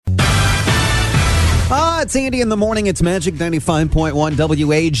It's Andy in the morning. It's Magic 95.1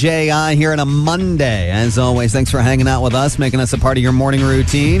 WAJI here on a Monday. As always, thanks for hanging out with us, making us a part of your morning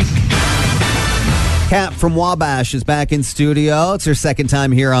routine. Kat from Wabash is back in studio. It's her second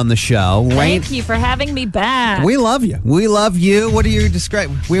time here on the show. Thank you for having me back. We love you. We love you. What do you describe?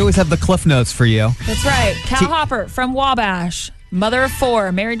 We always have the cliff notes for you. That's right. Cal Hopper from Wabash. Mother of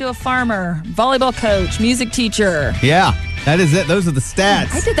 4, married to a farmer, volleyball coach, music teacher. Yeah, that is it. Those are the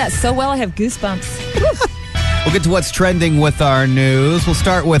stats. I did that so well, I have goosebumps. We'll get to what's trending with our news. We'll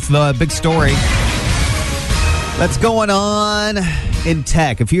start with the big story that's going on in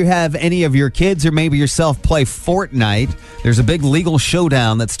tech. If you have any of your kids or maybe yourself play Fortnite, there's a big legal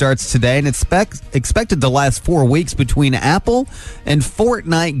showdown that starts today, and it's expected to last 4 weeks between Apple and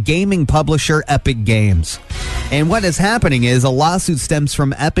Fortnite gaming publisher Epic Games. And what is happening is a lawsuit stems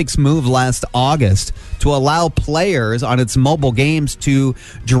from Epic's move last August to allow players on its mobile games to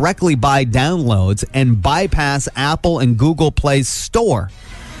directly buy downloads and bypass Apple and Google Play's store.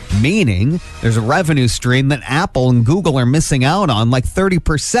 Meaning there's a revenue stream that Apple and Google are missing out on, like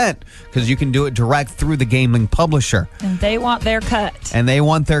 30%, because you can do it direct through the gaming publisher. And they want their cut. And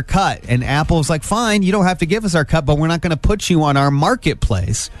Apple's like, fine, you don't have to give us our cut, but we're not going to put you on our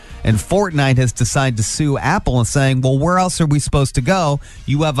marketplace. And Fortnite has decided to sue Apple and saying, well, where else are we supposed to go?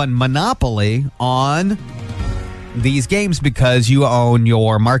 You have a monopoly on these games because you own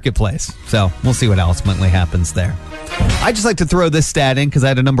your marketplace. So we'll see what ultimately happens there. I just like to throw this stat in because I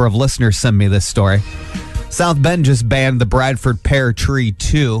had a number of listeners send me this story. South Bend just banned the Bradford Pear Tree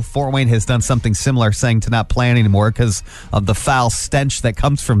 2. Fort Wayne has done something similar, saying to not plant anymore because of the foul stench that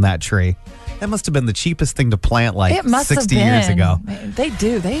comes from that tree. That must have been the cheapest thing to plant like 60 years ago.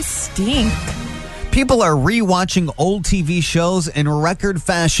 They stink. People are rewatching old TV shows in record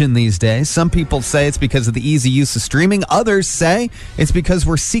fashion these days. Some people say it's because of the easy use of streaming. Others say it's because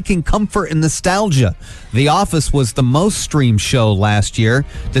we're seeking comfort and nostalgia. The Office was the most streamed show last year,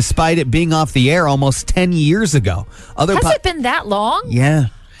 despite it being off the air almost 10 years ago. Has it been that long? Yeah.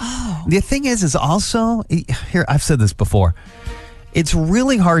 Oh. The thing is also, here, I've said this before, it's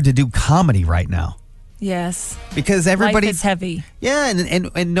really hard to do comedy right now. Yes. Because everybody life is heavy. Yeah,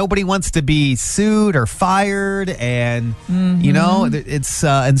 and nobody wants to be sued or fired, and you know, it's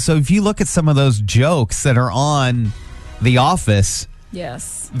and so if you look at some of those jokes that are on The Office,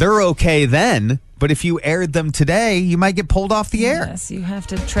 yes, they're okay then, but if you aired them today, you might get pulled off the air. Yes, you have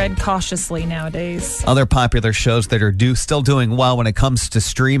to tread cautiously nowadays. Other popular shows that are still doing well when it comes to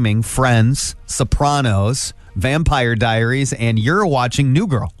streaming: Friends, Sopranos, Vampire Diaries, and you're watching New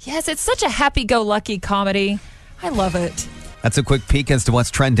Girl. Yes, it's such a happy-go-lucky comedy. I love it. That's a quick peek as to what's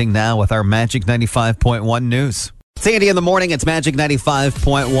trending now with our Magic 95.1 news. It's Andy in the morning. It's Magic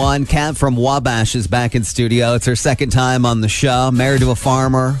 95.1. Kat from Wabash is back in studio. It's her second time on the show. Married to a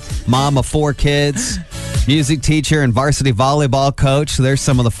farmer, mom of 4 kids, music teacher, and varsity volleyball coach. So there's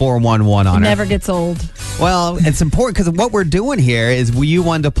some of the 411 on her. Never gets old. Well, it's important because what we're doing here is you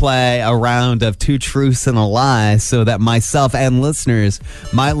wanted to play a round of 2 truths and a lie so that myself and listeners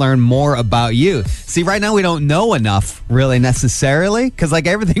might learn more about you. See, right now we don't know enough really necessarily because like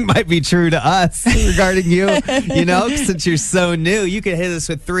everything might be true to us regarding you, you know, since you're so new. You could hit us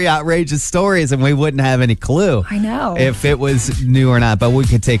with 3 outrageous stories and we wouldn't have any clue. I know. If it was new or not, but we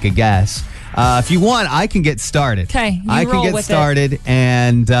could take a guess. If you want, I can get started. Okay, I can get started,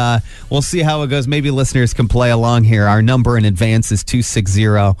 and we'll see how it goes. Maybe listeners can play along here. Our number in advance is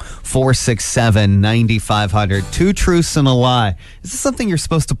 260-467-9500. 2 truths and a lie. Is this something you're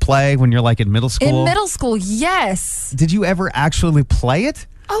supposed to play when you're like in middle school? In middle school, yes. Did you ever actually play it?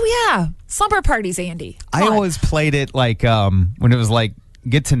 Oh, yeah. Slumber parties, Andy. I always played it like when it was like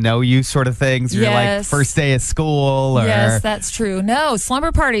get to know you sort of things. You're like first day of school. Or... Yes, that's true. No,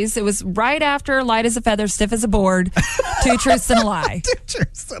 slumber parties. It was right after light as a feather, stiff as a board. 2 truths and a lie. 2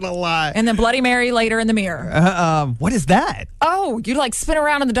 truths and a lie. And then Bloody Mary later in the mirror. What is that? Oh, you like spin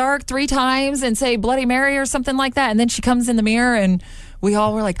around in the dark 3 times and say Bloody Mary or something like that. And then she comes in the mirror and we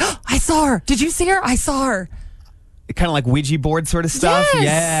all were like, oh, I saw her. Did you see her? I saw her. Kind of like Ouija board sort of stuff?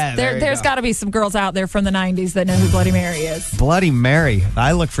 Yes. Yeah. There's got to be some girls out there from the 90s that know who Bloody Mary is. Bloody Mary.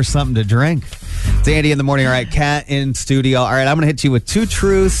 I look for something to drink. It's Andy in the morning. All right, Kat in studio. All right, I'm going to hit you with 2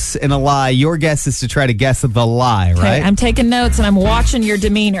 truths and a lie. Your guess is to try to guess the lie, right? Okay, I'm taking notes and I'm watching your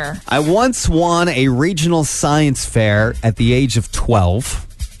demeanor. I once won a regional science fair at the age of 12.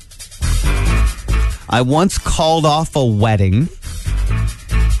 I once called off a wedding.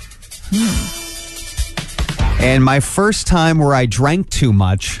 And my first time where I drank too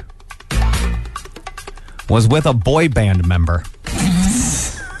much was with a boy band member.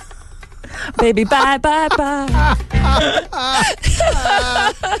 Baby, bye, bye, bye.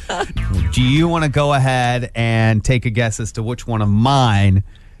 Do you want to go ahead and take a guess as to which one of mine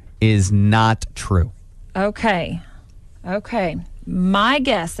is not true? Okay. My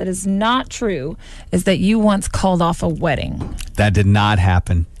guess that is not true is that you once called off a wedding. That did not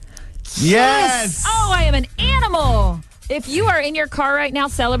happen. Yes! Oh, I am an animal. If you are in your car right now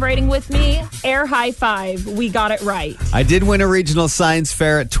celebrating with me, air high five. We got it right. I did win a regional science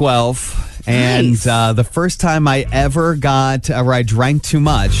fair at 12. And Nice. the first time I ever or I drank too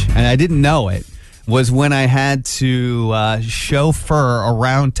much, and I didn't know it, was when I had to chauffeur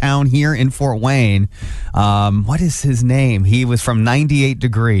around town here in Fort Wayne. What is his name? He was from 98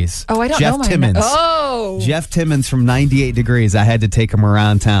 Degrees. Oh, I don't Jeff know my Timmons. Oh. Jeff Timmons from 98 Degrees. I had to take him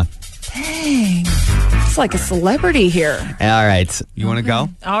around town. Dang. It's like a celebrity here. All right. You want to go?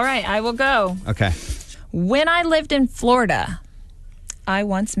 All right, I will go. Okay. When I lived in Florida, I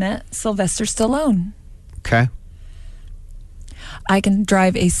once met Sylvester Stallone. Okay. I can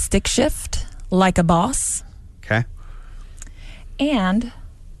drive a stick shift like a boss. Okay. And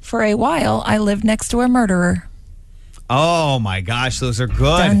for a while, I lived next to a murderer. Oh, my gosh. Those are good.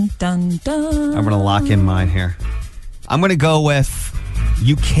 Dun, dun, dun. I'm going to lock in mine here. I'm going to go with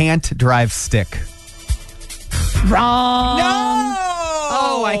you can't drive stick. Wrong. No!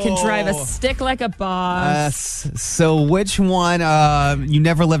 Oh, I can drive a stick like a boss. So which one? You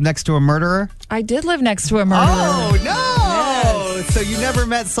never lived next to a murderer? I did live next to a murderer. Oh, no! Yes. So you never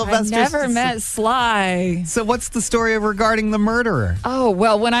met I Sylvester? never met Sly. So what's the story regarding the murderer? Oh,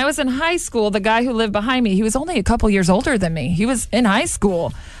 well, when I was in high school, the guy who lived behind me, he was only a couple years older than me. He was in high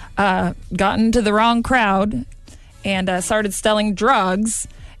school, got into the wrong crowd, and started selling drugs,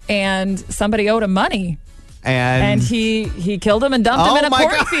 and somebody owed him money. And he killed him and dumped him in a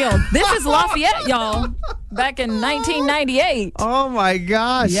cornfield. This is Lafayette, y'all, back in 1998. Oh, my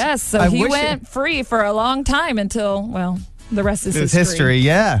gogosh. Yes, so he went free for a long time until, well, the rest is It's history. history,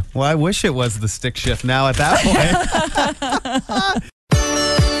 yeah. Well, I wish it was the stick shift now at that point.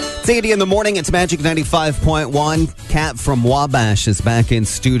 It's 80 in the morning. It's Magic 95.1. Kat from Wabash is back in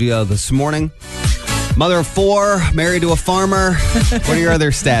studio this morning. Mother of four, married to a farmer. What are your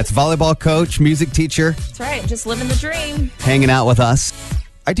other stats? Volleyball coach, music teacher, That's right, just living the dream. hanging out with us.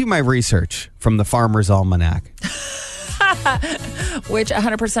 I do my research from the Farmer's Almanac. Which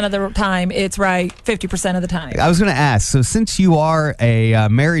 100% of the time, it's right 50% of the time. I was going to ask, so since you are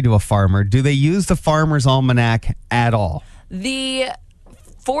married to a farmer, do they use the Farmer's Almanac at all? The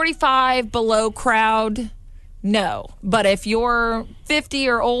 45 below crowd, no. But if you're 50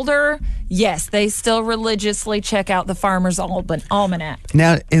 or older, yes, they still religiously check out the Farmer's Almanac.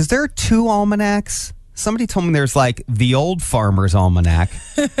 Now, is there two almanacs? Somebody told me there's like the old Farmer's Almanac,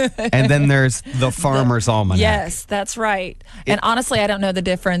 and then there's the Farmer's Almanac. Yes, that's right. And honestly, I don't know the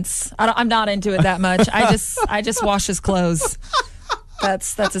difference. I'm not into it that much. I just wash his clothes.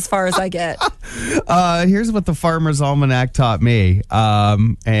 That's as far as I get. Here's what the Farmer's Almanac taught me.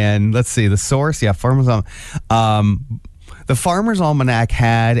 And let's see, the source. Yeah, Farmer's Almanac. The Farmer's Almanac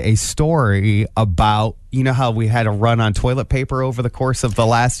had a story about, you know how we had a run on toilet paper over the course of the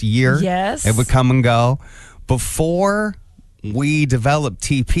last year? Yes. It would come and go. Before we developed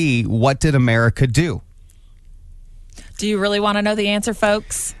TP, what did America do? Do you really want to know the answer,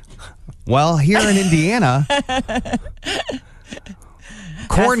 folks? Well, here in Indiana,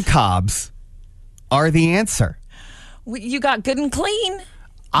 corn cobs are the answer. You got good and clean.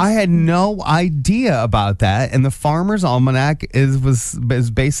 I had no idea about that, and the Farmer's Almanac is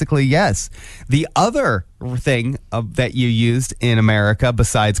basically yes. The other thing that you used in America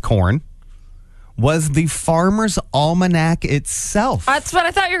besides corn was the Farmer's Almanac itself. That's what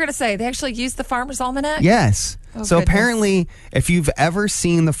I thought you were going to say. They actually used the Farmer's Almanac? Yes. Oh, So goodness. apparently, if you've ever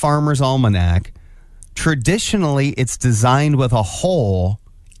seen the Farmer's Almanac, traditionally it's designed with a hole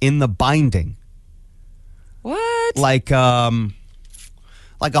in the binding, What? like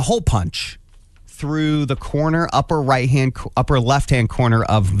a hole punch through the corner, upper left-hand corner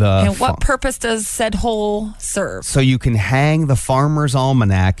of the. And what purpose does said hole serve? So you can hang the Farmer's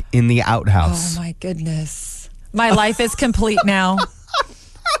Almanac in the outhouse. Oh, my goodness. My life is complete now.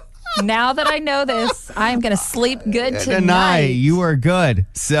 Now that I know this, I'm going to sleep good tonight. You are good.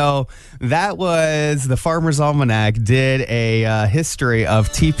 So that was the Farmer's Almanac did a history of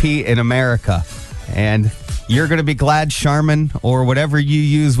TP in America. And you're going to be glad Charmin or whatever you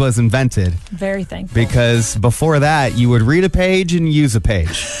use was invented. Very thankful. Because before that, you would read a page and use a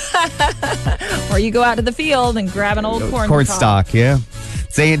page. Or you go out to the field and grab an old corn Corn stalk, yeah.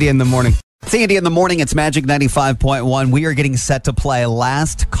 It's Andy in the morning. It's Andy in the morning. It's Magic 95.1. We are getting set to play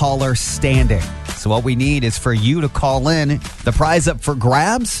Last Caller Standing. So what we need is for you to call in. The prize up for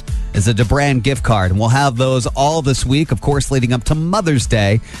grabs is a DeBrand gift card. And we'll have those all this week, of course, leading up to Mother's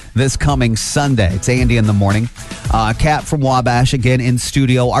Day this coming Sunday. It's Andy in the morning. Kat from Wabash again in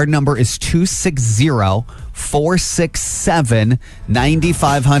studio. Our number is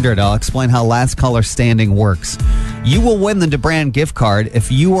 260-467-9500. I'll explain how Last Caller Standing works. You will win the DeBrand gift card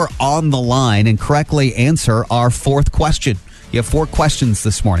if you are on the line and correctly answer our fourth question. You have 4 questions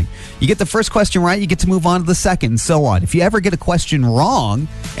this morning. You get the first question right, you get to move on to the second, and so on. If you ever get a question wrong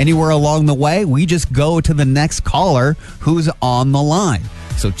anywhere along the way, we just go to the next caller who's on the line.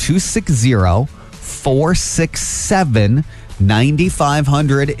 So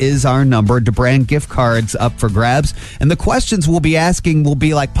 260-467-9500 is our number. DeBrand gift cards up for grabs. And the questions we'll be asking will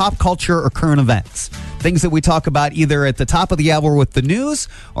be like pop culture or current events. Things that we talk about either at the top of the hour with the news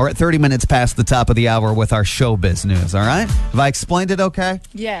or at 30 minutes past the top of the hour with our showbiz news, all right? Have I explained it okay?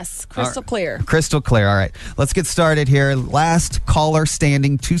 Yes, crystal clear. Crystal clear, all right. Let's get started here. Last caller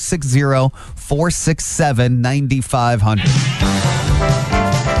standing,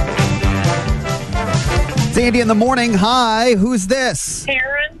 260-467-9500. It's Andy in the morning. Hi, who's this?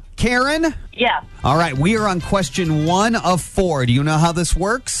 Karen? Karen? Yes. All right, we are on question 1 of 4. Do you know how this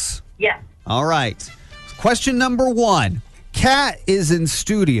works? Yes. All right. Question number 1. Kat is in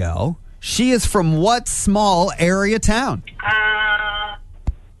studio. She is from what small area town?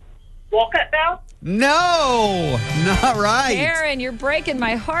 Walcuttville? No, not right. Aaron, you're breaking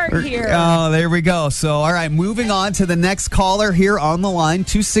my heart here. Oh, there we go. So, all right, moving on to the next caller here on the line,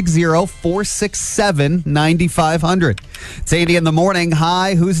 260-467-9500. It's Andy in the morning.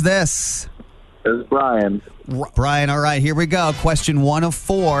 Hi, who's this? This is Brian. Brian, all right, here we go. Question 1 of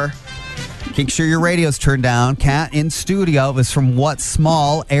 4. Make sure your radio's turned down. Kat in studio is from what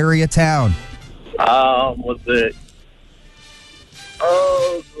small area town? Was it?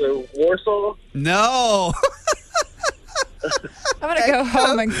 Oh, Warsaw? No. I'm going to go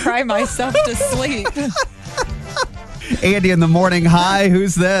home and cry myself to sleep. Andy in the morning. Hi,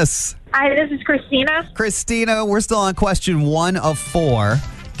 who's this? Hi, this is Christina. Christina, we're still on question 1 of 4.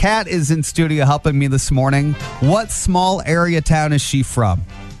 Kat is in studio helping me this morning. What small area town is she from?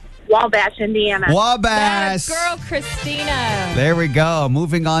 Wabash, Indiana. Wabash. That girl, Christina. There we go.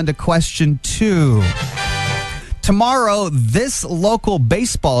 Moving on to question 2. Tomorrow, this local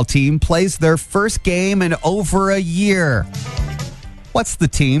baseball team plays their first game in over a year. What's the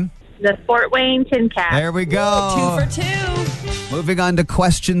team? The Fort Wayne Tin Cap. There we go. 2 for 2. Moving on to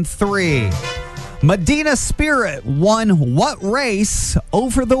question 3. Medina Spirit won what race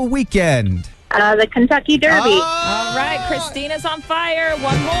over the weekend? The Kentucky Derby. All right, Christina's on fire.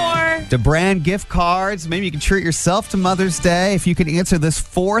 One more. DeBrand gift cards. Maybe you can treat yourself to Mother's Day if you can answer this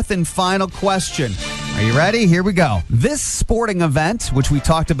 4th and final question. Are you ready? Here we go. This sporting event, which we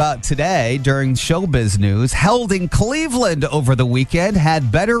talked about today during Showbiz News, held in Cleveland over the weekend, had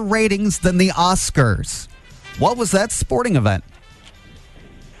better ratings than the Oscars. What was that sporting event?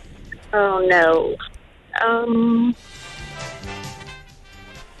 Oh, no.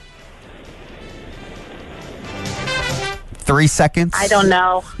 3 seconds. I don't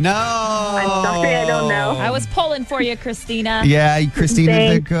know. No. I'm sorry, I don't know. I was pulling for you, Christina. Yeah, Christina did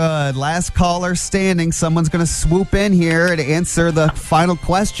Thanks. good. Last caller standing. Someone's going to swoop in here to answer the final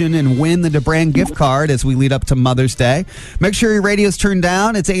question and win the DeBrand gift card as we lead up to Mother's Day. Make sure your radio's turned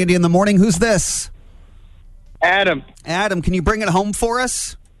down. It's Andy in the morning. Who's this? Adam. Adam, can you bring it home for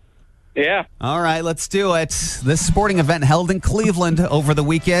us? Yeah. All right, let's do it. This sporting event held in Cleveland over the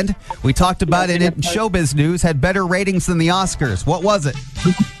weekend. We talked about it in Showbiz News, had better ratings than the Oscars. What was it?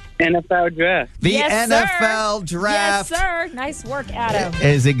 NFL draft. The Yes, NFL sir. draft. Yes, sir. Nice work, Adam.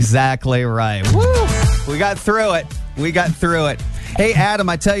 Is exactly right. Woo! We got through it. Hey, Adam,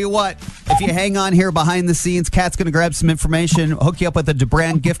 I tell you what, if you hang on here behind the scenes, Kat's going to grab some information, hook you up with a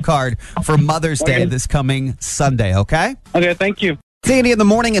DeBrand gift card for Mother's Day this coming Sunday, okay? Okay, thank you. It's Andy in the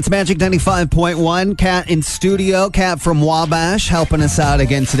morning. It's Magic 95.1. Kat in studio. Kat from Wabash helping us out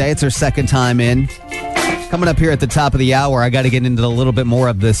again today. It's her second time in. Coming up here at the top of the hour, I got to get into a little bit more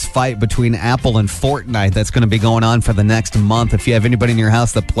of this fight between Apple and Fortnite that's going to be going on for the next month. If you have anybody in your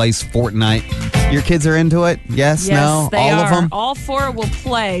house that plays Fortnite, your kids are into it? Yes, no? They all are. of them? All 4 will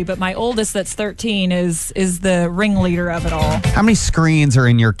play, but my oldest, that's 13, is the ringleader of it all. How many screens are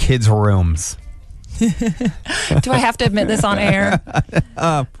in your kids' rooms? Do I have to admit this on air?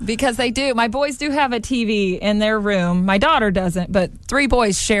 Because they do. My boys do have a TV in their room. My daughter doesn't, but 3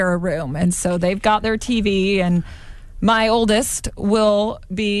 boys share a room. And so they've got their TV, and my oldest will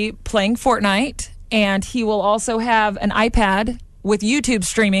be playing Fortnite, and he will also have an iPad with YouTube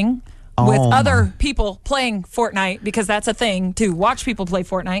streaming with Oh, other people playing Fortnite, because that's a thing to watch people play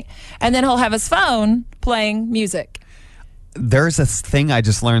Fortnite. And then he'll have his phone playing music. There's a thing I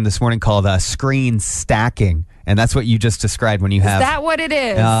just learned this morning called screen stacking. And that's what you just described when you have Is that what it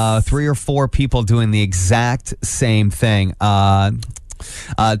is? 3 or 4 people doing the exact same thing.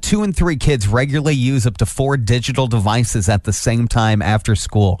 2 and 3 kids regularly use up to 4 digital devices at the same time after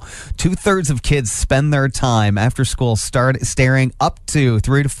school. 2/3 of kids spend their time after school staring up to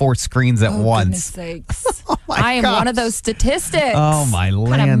 3 to 4 screens at Oh, once. goodness sakes. my I am gosh. one of those statistics. Oh, my What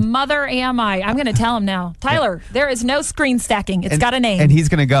kind of land. mother am I? I'm going to tell him now. Tyler, there is no screen stacking. It's got a name. And he's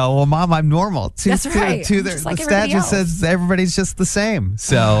going to go, well, Mom, I'm normal. That's right. I'm The just like stat everybody just else. says everybody's just the same.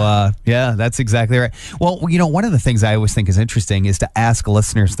 So, yeah, that's exactly right. Well, one of the things I always think is interesting is to ask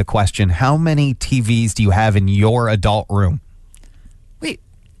listeners the question, how many TVs do you have in your adult room? Wait,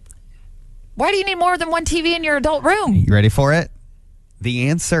 why do you need more than one TV in your adult room? You ready for it? The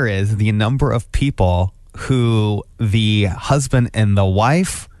answer is the number of people who the husband and the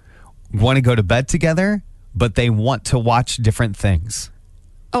wife want to go to bed together, but they want to watch different things.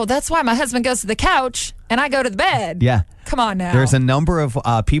 Oh, that's why my husband goes to the couch and I go to the bed. Yeah. Come on now. There's a number of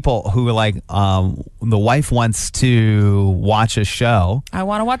people who the wife wants to watch a show. I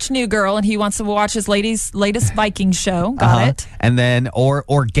want to watch New Girl and he wants to watch his latest Viking show. Got it. And then,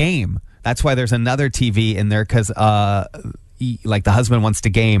 or game. That's why there's another TV in there because the husband wants to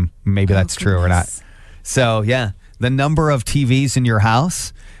game. Maybe that's true or not. goodness. So, yeah, the number of TVs in your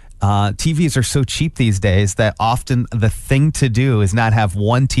house. TVs are so cheap these days that often the thing to do is not have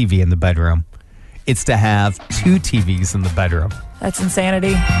one TV in the bedroom. It's to have 2 TVs in the bedroom. That's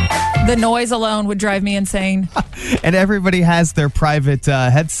insanity. The noise alone would drive me insane. And everybody has their private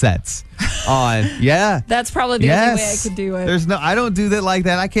headsets on. Yeah. That's probably the only way I could do it. I don't do that like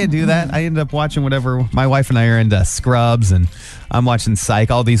that. I can't do that. I end up watching whatever. My wife and I are into Scrubs, and I'm watching Psych,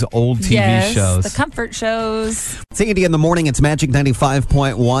 all these old TV shows. The comfort shows. Sandy in the morning, it's Magic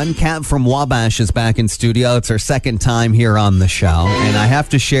 95.1. Kat from Wabash is back in studio. It's her second time here on the show. And I have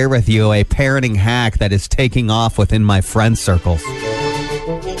to share with you a parenting hack that is taking off within my friend circles.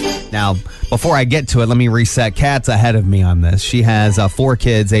 Now, before I get to it, let me reset. Kat's ahead of me on this. She has 4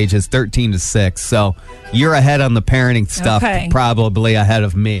 kids, ages 13 to 6. So you're ahead on the parenting stuff, Okay. probably ahead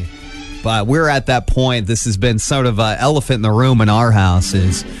of me. But we're at that point. This has been sort of an elephant in the room in our house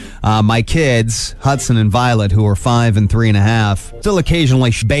is my kids, Hudson and Violet, who are 5 and 3.5, still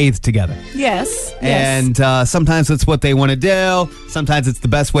occasionally bathe together. Yes. And sometimes it's what they want to do. Sometimes it's the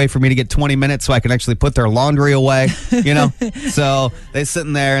best way for me to get 20 minutes so I can actually put their laundry away, So they sit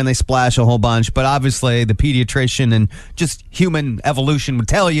in there and they splash a whole bunch. But obviously the pediatrician and just human evolution would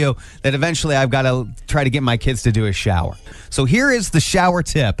tell you that eventually I've got to try to get my kids to do a shower. So here is the shower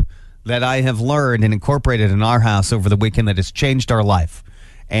tip that I have learned and incorporated in our house over the weekend that has changed our life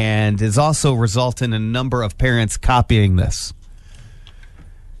and has also resulted in a number of parents copying this.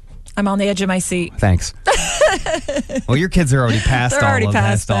 I'm on the edge of my seat. Thanks. Well, your kids are already past They're already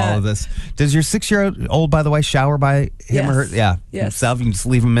past all that. of this. Does your 6-year-old, by the way, shower by him or her? Yes. Yeah. Yes. Himself? You can just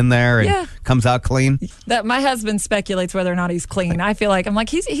leave him in there and Yeah. comes out clean? That my husband speculates whether or not he's clean. I feel like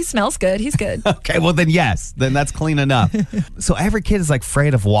he smells good. He's good. Okay, well then yes. Then that's clean enough. So every kid is like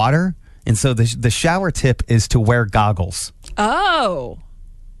afraid of water. And so the shower tip is to wear goggles. Oh.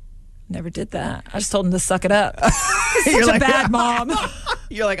 Never did that. I just told him to suck it up. You're Such like- a bad mom.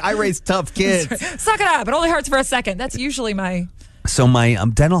 You're like, I raise tough kids. Suck it up. It only hurts for a second. That's usually my... So my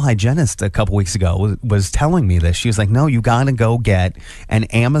dental hygienist a couple weeks ago was telling me this. She was like, no, you got to go get an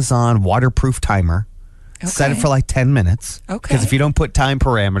Amazon waterproof timer. Set it Okay. for like 10 minutes. Okay. Because if you don't put time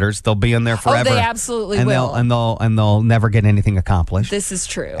parameters, they'll be in there forever. they absolutely and will. They'll never get anything accomplished. This is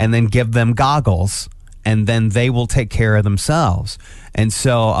true. And then give them goggles, and then they will take care of themselves. And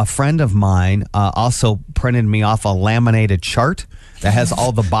so a friend of mine also printed me off a laminated chart that has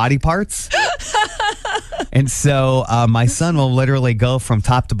all the body parts. And so my son will literally go from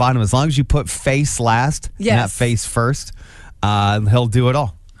top to bottom. As long as you put face last, not Yes. face first, he'll do it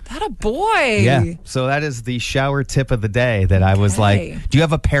all. That a boy. Yeah. So that is the shower tip of the day that I was Okay. like, do you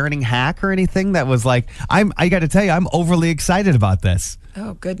have a parenting hack or anything that was like, I got to tell you, I'm overly excited about this.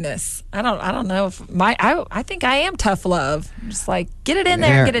 Oh goodness. I don't know if I think I am tough love. I'm just like, get it in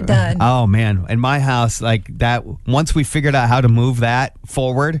there, get it done. Oh man. In my house, like that, once we figured out how to move that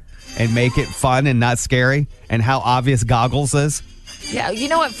forward and make it fun and not scary and how obvious goggles is. Yeah, you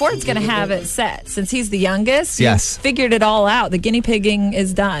know what? Ford's going to have it set since he's the youngest. Yes. He's figured it all out. The guinea pigging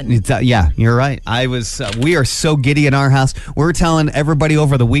is done. It's, yeah, you're right. We are so giddy in our house. We're telling everybody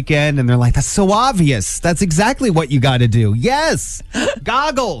over the weekend, and they're like, that's so obvious. That's exactly what you got to do. Yes,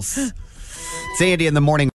 goggles. Sandy in the morning.